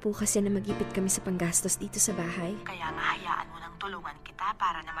ayoko po kasi na magipit kami sa panggastos dito sa bahay. Kaya nga hayaan mo nang tulungan kita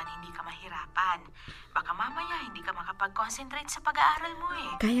para naman hindi ka mahirapan. Baka mamaya hindi ka makapag-concentrate sa pag-aaral mo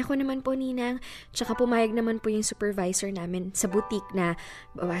eh. Kaya ko naman po, Ninang. Tsaka pumayag naman po yung supervisor namin sa boutique na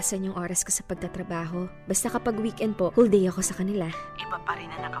bawasan yung oras ko sa pagtatrabaho. Basta kapag weekend po, whole day ako sa kanila. Iba pa rin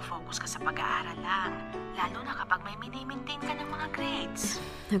na nakafocus ka sa pag-aaral lang. Lalo na kapag may mini-maintain ka ng mga grades.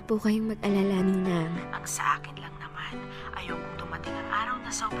 Huwag po kayong mag-alala, Ninang. Ang sa akin lang naman, ayokong dumating ang araw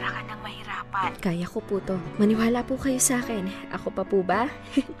na sobra ka ng mahirapan. Kaya ko po to. Maniwala po kayo sa akin. Ako pa po ba?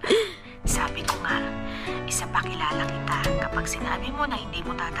 Sabi ko nga, isa pa kilala kita. Kapag sinabi mo na hindi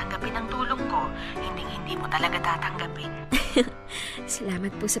mo tatanggapin ang tulong ko, hindi mo talaga tatanggapin.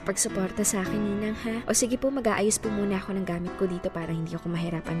 Salamat po sa pagsuporta sa akin, Ninang, ha? O sige po, mag-aayos po muna ako ng gamit ko dito para hindi ako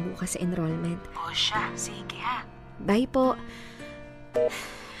mahirapan bukas sa enrollment. O siya, sige ha. Bye po.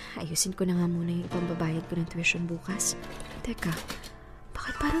 Ayusin ko na nga muna yung pambabayad ko ng tuition bukas. Teka,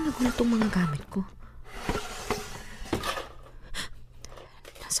 bakit parang nagulat tong mga gamit ko?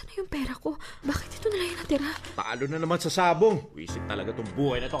 Nasaan na yung pera ko? Bakit ito na lang yung natira? Talo na naman sa sabong. Wisit talaga tong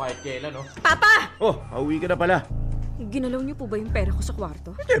buhay na to kahit kailan, no? Papa! Oh, pauwi ka na pala. Ginalaw niyo po ba yung pera ko sa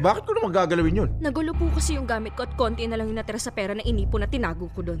kwarto? Hindi, bakit ko naman gagalawin yun? Nagulo po kasi yung gamit ko at konti na lang yung natira sa pera na inipon na tinago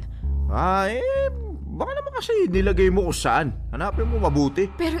ko doon. Baka naman kasi nilagay mo kung saan. Hanapin mo mabuti.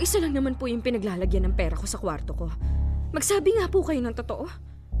 Pero isa lang naman po yung pinaglalagyan ng pera ko sa kwarto ko. Magsabi nga po kayo ng totoo.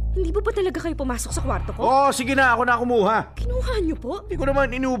 Hindi po ba talaga kayo pumasok sa kwarto ko? Oo, sige na, ako na kumuha. Kinuha niyo po? Hindi ko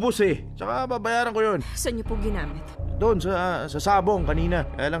naman inubos eh. Tsaka babayaran ko yun. Saan niyo po ginamit? Doon sa sabong kanina.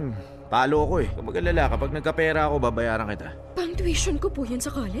 Kaya lang, talo ako eh. Kapag alala, kapag nagkapera ako, babayaran kita. Pang tuition ko po yan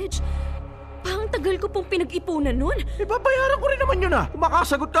sa college. Pang tagal ko pong pinag-ipunan nun. Babayaran ko rin naman yun ah. Kung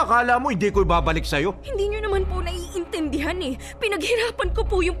makasagot ka, akala mo hindi ko ibabalik sa'yo. Hindi niyo naman po naiintindihan eh. Pinaghirapan ko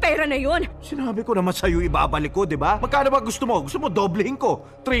po yung pera na yon. Sinabi ko naman sa'yo ibabalik ko, di ba? Magkano ba gusto mo? Gusto mo doblehin ko?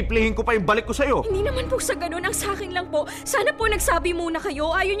 Triplehin ko pa yung balik ko sa'yo? Hindi naman po sa ganun. Ang sa akin lang po, sana po nagsabi muna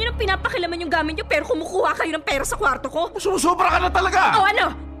kayo. Ayaw niyo nang pinapakilaman yung gamit niyo pero kumukuha kayo ng pera sa kwarto ko. Sumusobra ka na talaga! O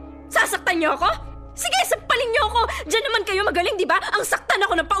ano? Sasaktan niyo ako? Sige, sampalin niyo ako! Diyan naman kayo magaling, di ba? Ang saktan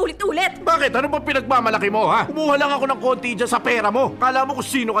ako ng paulit-ulit! Bakit? Ano ba pinagmamalaki mo, ha? Kumuha lang ako ng konti dyan sa pera mo. Kala mo kung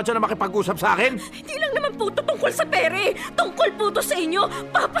sino ka dyan na makipag-usap sa akin? Hindi lang naman po ito tungkol sa pera eh. Tungkol po ito sa inyo.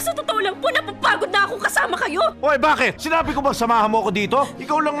 Papa, sa totoo lang po, napapagod na akong kasama kayo. Oy, bakit? Sinabi ko ba samahan mo ako dito?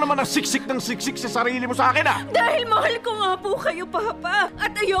 Ikaw lang naman ang siksik ng siksik sa sarili mo sa akin, ha? Dahil mahal ko nga po kayo, Papa.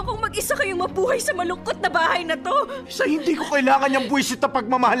 At ayokong mag-isa kayong mabuhay sa malungkot na bahay na to. Sa hindi ko kailangan yung buwisit na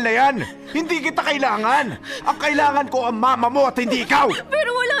pagmamahal na yan. Hindi kita kailangan. Ang kailangan ko ang mama mo at hindi ikaw.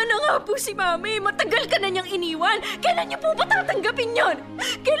 Pero wala na nga po si Mami. Matagal ka na niyang iniwan. Kailan niyo po ba tatanggapin yon?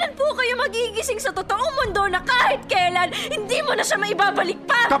 Kailan po kayo magigising sa totoong mundo na kahit kailan, hindi mo na siya maibabalik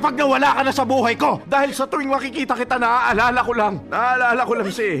pa? Kapag nawala ka na sa buhay ko, dahil sa tuwing makikita kita, naaalala ko lang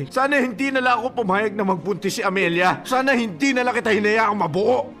sana hindi na lang ako pumayag na magbuntis si Amelia. Sana hindi na lang kita hinayaang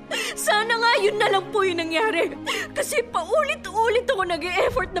mabuo. Sana nga yun na lang po yung nangyari. Kasi paulit-ulit ako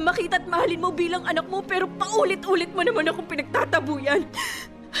nag-e-effort na makita at mahalin mo bilang anak mo, pero paulit-ulit mo naman akong pinagtatabuyan.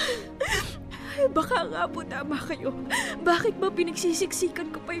 Baka nga po tama kayo. Bakit ba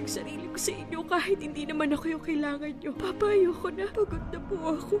pinagsisiksikan ko pa yung sarili ko sa inyo kahit hindi naman ako yung kailangan nyo? Papa, ayoko na. Pagod na po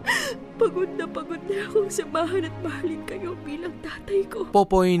ako. Pagod na akong samahan at mahalin kayo bilang tatay ko.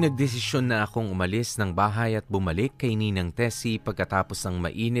 Popoy, nagdesisyon na akong umalis ng bahay at bumalik kay Ninang Tessie pagkatapos ng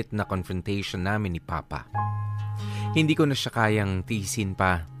mainit na confrontation namin ni Papa. Hindi ko na siya kayang tiisin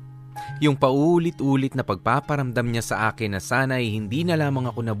pa. Yung paulit-ulit na pagpaparamdam niya sa akin na sana ay hindi na lamang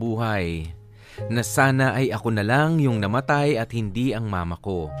ako nabuhay. Na sana ay ako na lang yung namatay at hindi ang mama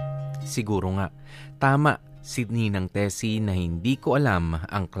ko. Siguro nga, tama si Ninang Tessie na hindi ko alam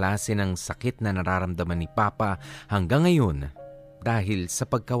ang klase ng sakit na nararamdaman ni Papa hanggang ngayon dahil sa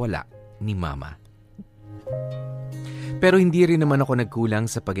pagkawala ni Mama. Pero hindi rin naman ako nagkulang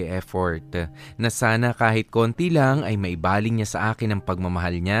sa pag-e-effort na sana kahit konti lang ay maibaling niya sa akin ang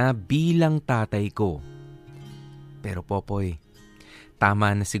pagmamahal niya bilang tatay ko. Pero Popoy,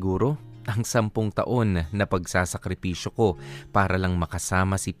 tama na siguro ang 10 taon na pagsasakripisyo ko para lang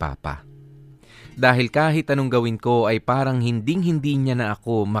makasama si Papa. Dahil kahit anong gawin ko ay parang hinding-hindi niya na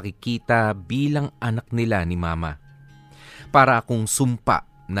ako makikita bilang anak nila ni Mama. Para akong sumpa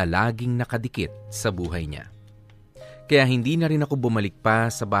na laging nakadikit sa buhay niya. Kaya hindi na rin ako bumalik pa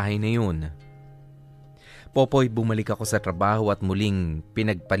sa bahay na yun. Popoy, bumalik ako sa trabaho at muling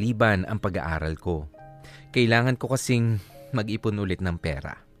pinagpaliban ang pag-aaral ko. Kailangan ko kasing mag-ipon ulit ng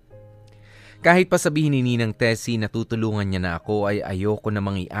pera. Kahit pa sabihin ni Ninang Tessie na tutulungan niya na ako ay ayoko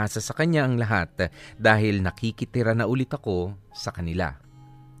namang iasa sa kanya ang lahat dahil nakikitira na ulit ako sa kanila.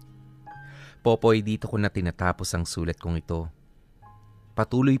 Popoy, dito ko na tinatapos ang sulat kong ito.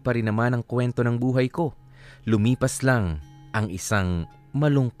 Patuloy pa rin naman ang kwento ng buhay ko. Lumipas lang ang isang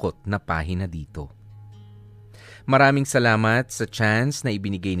malungkot na pahina dito. Maraming salamat sa chance na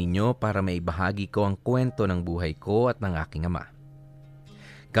ibinigay ninyo para maibahagi ko ang kwento ng buhay ko at ng aking ama.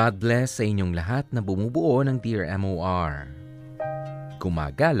 God bless sa inyong lahat na bumubuo ng Dear MOR.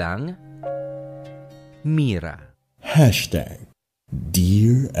 Gumagalang, Mira.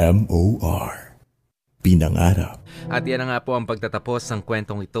 #Dear MOR Pinangarap. At yan na nga po ang pagtatapos ng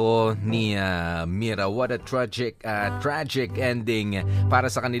kwentong ito ni Mira. What a tragic ending para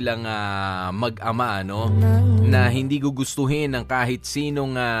sa kanilang mag-ama, no? Na hindi gugustuhin ng kahit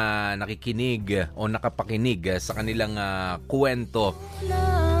sinong nakikinig o nakapakinig sa kanilang kwento.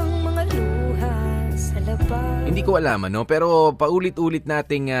 Hindi ko alam, no? Pero paulit-ulit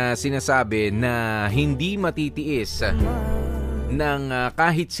nating sinasabi na hindi matitiis ng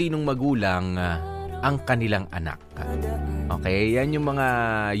kahit sinong magulang ang kanilang anak. Okay, yan yung mga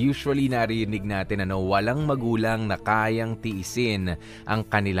usually narinig natin, walang magulang na kayang tiisin ang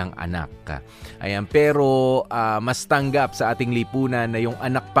kanilang anak. Ayan, pero mas tanggap sa ating lipunan na yung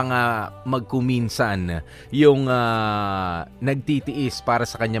anak pa nga magkuminsan yung nagtitiis para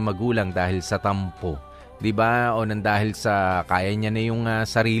sa kanyang magulang dahil sa tampo. 'Di ba? O nang dahil sa kaya niya na yung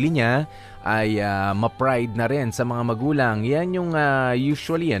sarili niya ay ma-pride na rin sa mga magulang. Yan yung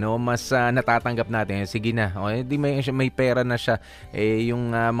usually mas natatanggap natin. Sige na, di may pera na siya. Yung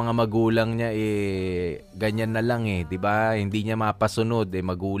mga magulang niya ganyan na lang 'di ba? Hindi niya mapasunod,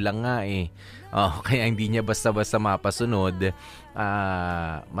 magulang nga kaya hindi niya basta-basta mapasunod.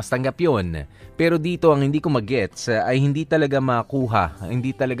 Mas tanggap yun. Pero dito ang hindi ko magets ay hindi talaga makuha,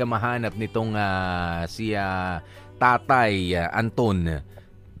 hindi talaga mahanap nitong si Tatay Anton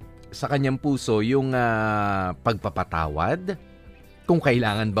sa kanyang puso yung pagpapatawad. Kung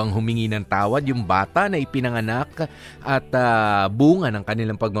kailangan bang humingi ng tawad yung bata na ipinanganak at bunga ng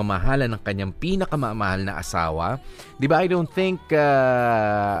kanilang pagmamahala ng kanyang pinakamamahal na asawa. Di ba? I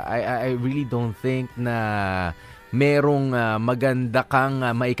really don't think na merong maganda kang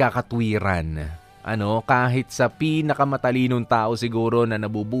maikakatwiran. Kahit sa pinakamatalinong tao siguro na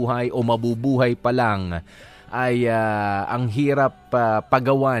nabubuhay o mabubuhay pa lang ay ang hirap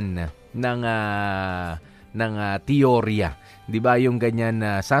pagawan ng teorya. 'Di ba yung ganyan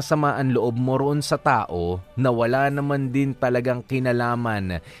na sasamaan loob mo roon sa tao na wala naman din talagang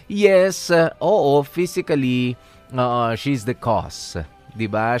kinalaman. Yes, physically she's the cause. 'Di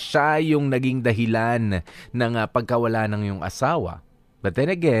ba? Siya yung naging dahilan ng pagkawala ng iyong asawa. But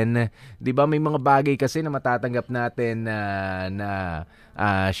then again, 'di ba may mga bagay kasi na matatanggap natin na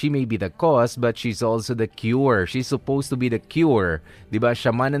she may be the cause but she's also the cure. She's supposed to be the cure. 'Di ba?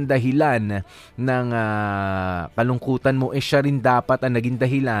 Siya man ang dahilan ng kalungkutan mo, siya rin dapat ang naging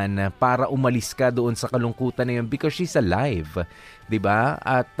dahilan para umalis ka doon sa kalungkutan na 'yon because she's alive. 'Di ba?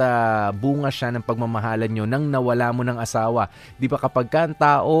 At bunga siya ng pagmamahalan nyo nang nawala mo ng asawa. 'Di ba kapag ang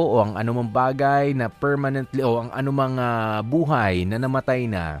tao o ang anumang bagay na permanently o ang anumang buhay na namatay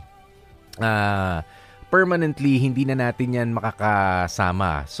na permanently, hindi na natin yan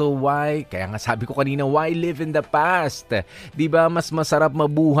makakasama. So why? Kaya nga sabi ko kanina, why live in the past? Diba mas masarap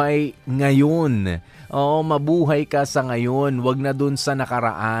mabuhay ngayon? Mabuhay ka sa ngayon. Wag na dun sa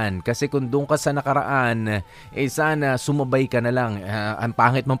nakaraan. Kasi kung dun ka sa nakaraan, sana sumabay ka na lang. Ang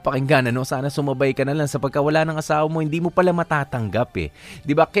pangit mong pakinggan, sana sumabay ka na lang sa pagkawala ng asawa mo, hindi mo pala matatanggap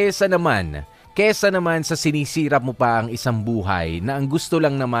Diba? Kesa naman sa sinisirap mo pa ang isang buhay na ang gusto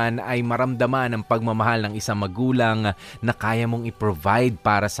lang naman ay maramdaman ang pagmamahal ng isang magulang na kaya mong i-provide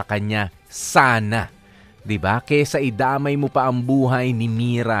para sa kanya sana. 'Di ba? Kesa idamay mo pa ang buhay ni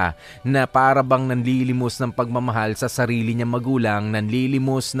Mira na para bang nanlilimos ng pagmamahal sa sarili niyang magulang,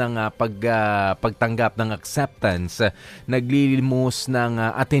 nanlilimos ng pagtanggap ng acceptance, naglilimos ng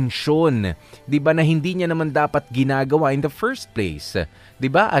atensyon, 'di ba, na hindi niya naman dapat ginagawa in the first place. 'Di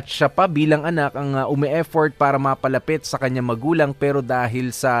ba? At siya pa bilang anak ang umi-effort para mapalapit sa kanyang magulang, pero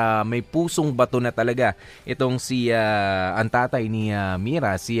dahil sa may pusong bato na talaga itong si ang tatay ni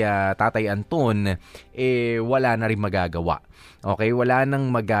Mira, si Tatay Anton, wala na rin magagawa. Okay, wala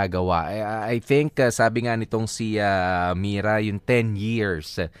nang magagawa. I think sabi nga nitong si Mira, yung 10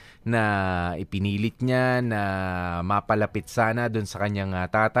 years na ipinilit niya na mapalapit sana doon sa kanyang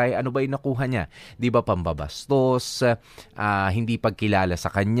tatay. Ano ba yung nakuha niya? 'Di ba pambabastos, hindi pagkilala sa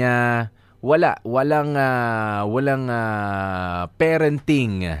kanya, walang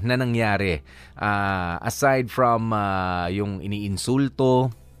parenting na nangyari. Aside from yung iniinsulto,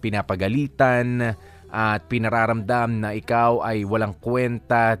 pinapagalitan, at pinararamdam na ikaw ay walang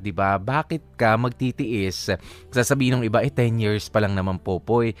kwenta, 'di ba? Bakit ka magtitiis? Sasabihin ng iba, 10 years pa lang naman,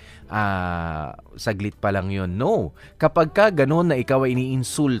 Popoy. Saglit pa lang 'yon. No. Kapag ka ganoon na ikaw ay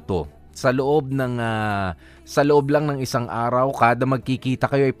iniinsulto, sa loob lang ng isang araw, kada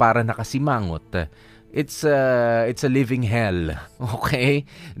magkikita kayo ay para nakasimangot. It's a living hell. Okay?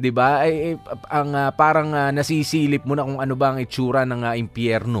 'Di ba? Parang nasisilip mo na kung ano ba ang itsura ng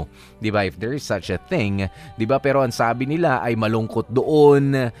impyerno. 'Di ba? If there is such a thing, 'di ba? Pero ang sabi nila ay malungkot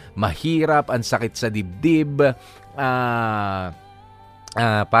doon, mahirap, ang sakit sa dibdib.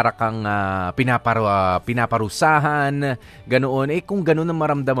 Para kang pinaparusahan, ganoon. Kung ganoon ang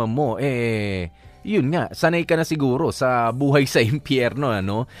maramdaman mo, yun nga, sanay ka na siguro sa buhay sa impyerno,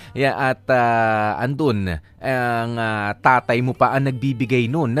 At andun, ang tatay mo pa ang nagbibigay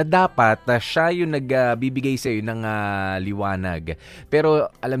noon na dapat siya yung nagbibigay sa iyo ng liwanag. Pero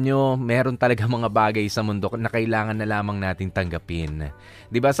alam nyo, meron talaga mga bagay sa mundo na kailangan na lamang natin tanggapin.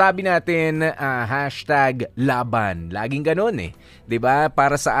 'Di ba? Sabi natin, #laban. Laging ganoon 'Di ba?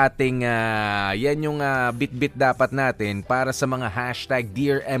 Para sa ating yan yung bit-bit dapat natin para sa mga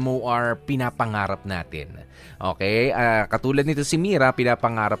 #Dear MOR pinapangarap natin. Okay? Katulad nito si Mira,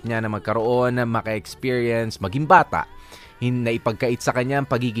 pinapangarap niya na magkaroon, maka-experience, maging bata. Na ipagkait sa kanya ang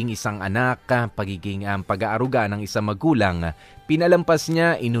pagiging isang anak, pagiging pag-aaruga ng isang magulang. Pinalampas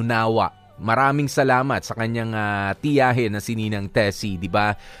niya, inunawa. Maraming salamat sa kanyang tiyahin na si Ninang Tessie, di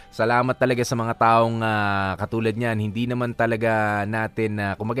ba? Salamat talaga sa mga taong katulad niyan. Hindi naman talaga natin,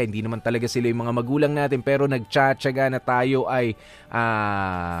 kumaga, hindi naman talaga sila yung mga magulang natin, pero nagtsatsaga na tayo ay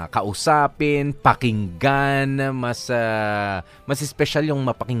kausapin, pakinggan, mas espesyal yung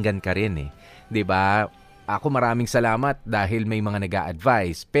mapakinggan ka rin eh. 'Di ba? Ako maraming salamat dahil may mga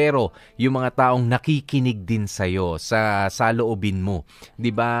nag-a-advise, pero yung mga taong nakikinig din sa'yo sa loobin mo, 'di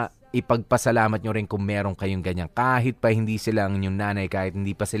ba? Ipagpasalamat nyo rin kung meron kayong ganyan. Kahit pa hindi sila ang inyong nanay, kahit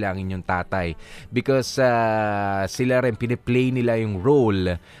hindi pa sila ang inyong tatay. Because sila rin, piniplay nila yung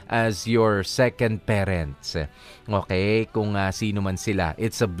role as your second parents. Okay? Kung sino man sila.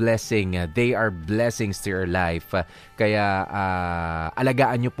 It's a blessing. They are blessings to your life. Kaya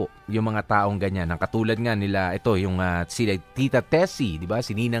alagaan nyo po yung mga taong ganyan. Ang katulad nga nila, ito, yung sila, Tita Tessie, di ba?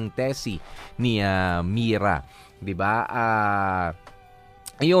 Si Ninang Tessie ni Mira. Di ba?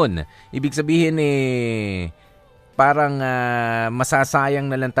 Ayun, ibig sabihin parang masasayang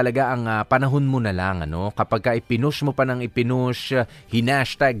na lang talaga ang panahon mo na lang, ano? Kapag ka ipinush mo pa ng ipinush,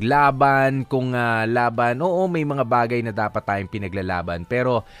 hinashtag laban, kung laban, oo, may mga bagay na dapat tayong pinaglalaban.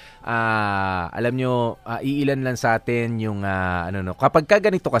 Pero alam nyo, iilan lang sa atin yung kapag ka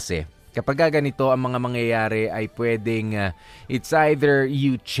ganito kasi, kapag ganito ang mga mangyayari ay pwedeng it's either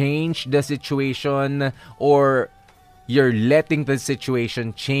you change the situation or you're letting the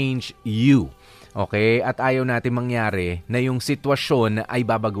situation change you. Okay? At ayaw natin mangyari na yung sitwasyon ay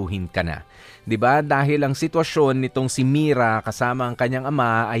babaguhin ka na. 'Di ba? Dahil ang sitwasyon nitong si Mira kasama ang kanyang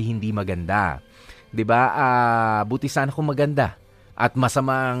ama ay hindi maganda. 'Di ba? Buti sana kung maganda. At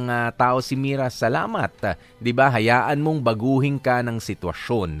masamang tao si Mira, salamat. 'Di ba? Hayaan mong baguhin ka ng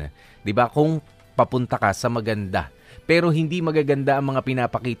sitwasyon. 'Di ba? Kung papunta ka sa maganda. Pero hindi magaganda ang mga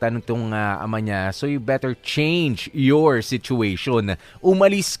pinapakita nitong ama niya. So you better change your situation.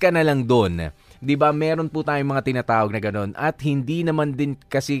 Umalis ka na lang doon. 'Di ba? Meron po tayong mga tinatawag na ganoon at hindi naman din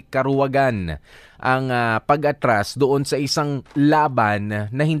kasi karuwagan ang pag-atras doon sa isang laban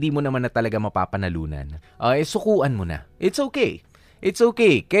na hindi mo naman na talaga mapapanalunan. Sukuan mo na. It's okay. It's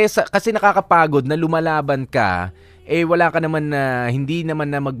okay. Kasi nakakapagod na lumalaban ka, wala ka naman hindi naman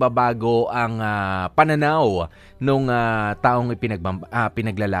na magbabago ang pananaw nung taong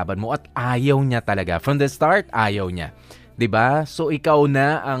pinaglalaban mo at ayaw niya talaga. From the start, ayaw niya. 'Di ba? So ikaw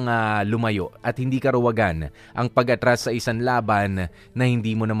na ang lumayo at hindi karuwagan ang pag-atras sa isang laban na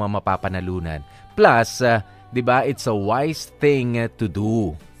hindi mo naman mapapanalunan. Plus, 'di ba, it's a wise thing to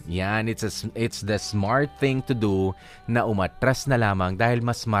do. Yan, it's the smart thing to do na umatras na lamang dahil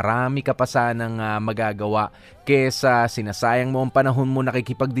mas marami ka pa sanang magagawa kesa sinasayang mo ang panahon mo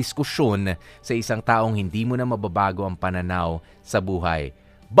nakikipagdiskusyon sa isang taong hindi mo na mababago ang pananaw sa buhay.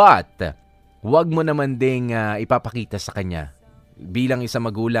 But, wag mo naman ding ipapakita sa kanya bilang isang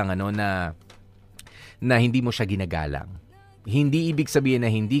magulang na hindi mo siya ginagalang. Hindi ibig sabihin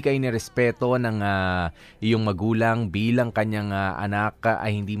na hindi ka inirespeto ng iyong magulang bilang kanyang anak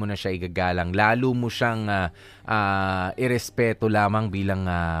ay hindi mo na siya igagalang. Lalo mo siyang irespeto lamang bilang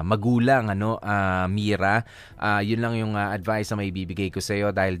magulang, Mira. Yun lang yung advice na may bibigay ko sa iyo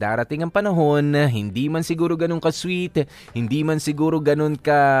dahil darating ang panahon, hindi man siguro ganun ka-sweet, hindi man siguro ganun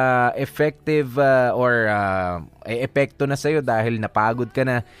ka-effective or epekto na sa iyo dahil napagod ka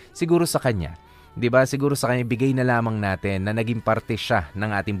na siguro sa kanya. 'Di ba? Siguro sa kanya bigay na lamang natin na naging parte siya ng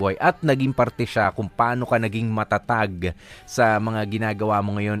ating buhay at naging parte siya kung paano ka naging matatag sa mga ginagawa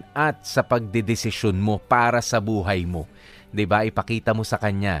mo ngayon at sa pagdedesisyon mo para sa buhay mo. 'Di ba? Ipakita mo sa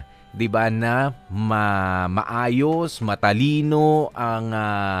kanya, 'di ba, na maayos, matalino ang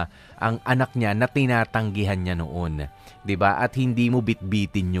anak niya na tinatanggihan niya noon. 'Di ba? At hindi mo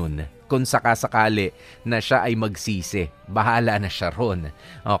bitbitin 'yun. Kung sakasakali na siya ay magsisi, bahala na siya ron.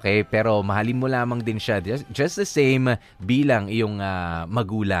 Okay? Pero mahalin mo lamang din siya just the same bilang iyong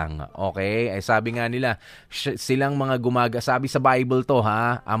magulang. Okay? Sabi nga nila, silang mga sabi sa Bible to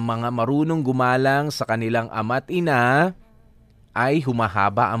ang mga marunong gumalang sa kanilang ama't ina ay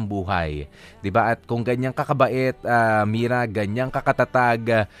humahaba ang buhay. 'Di ba? At kung ganyang kakabait, Mira, ganyang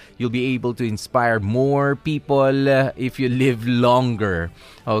kakatatag, you'll be able to inspire more people if you live longer.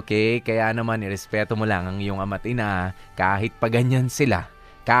 Okay? Kaya naman irespeto mo lang ang iyong ama't ina kahit pa ganyan sila.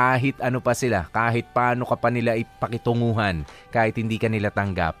 Kahit ano pa sila, kahit paano ka pa nila ipakitunguhan, kahit hindi ka nila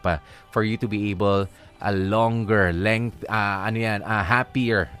tanggap, for you to be able a longer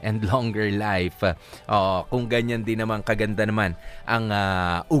happier and longer life. Kung ganyan din naman, kaganda naman ang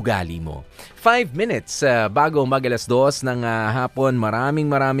ugali mo. 5 minutes bago mag-alas 2 ng hapon.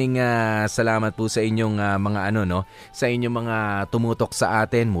 Maraming salamat po sa inyong sa inyong mga tumutok sa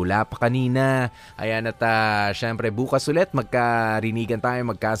atin mula pa kanina. Ayan, at syempre bukas ulit magkarinigan tayo,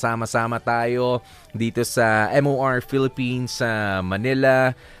 magkasama-sama tayo dito sa MOR Philippines sa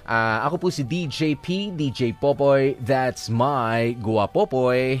Manila. Ako po si DJ P, DJ Popoy. That's my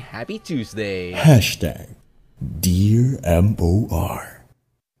Guapopoy. Happy Tuesday. #Dear MOR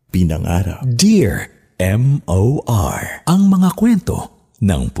Pinangarap. Dear MOR, ang mga kwento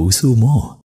ng puso mo.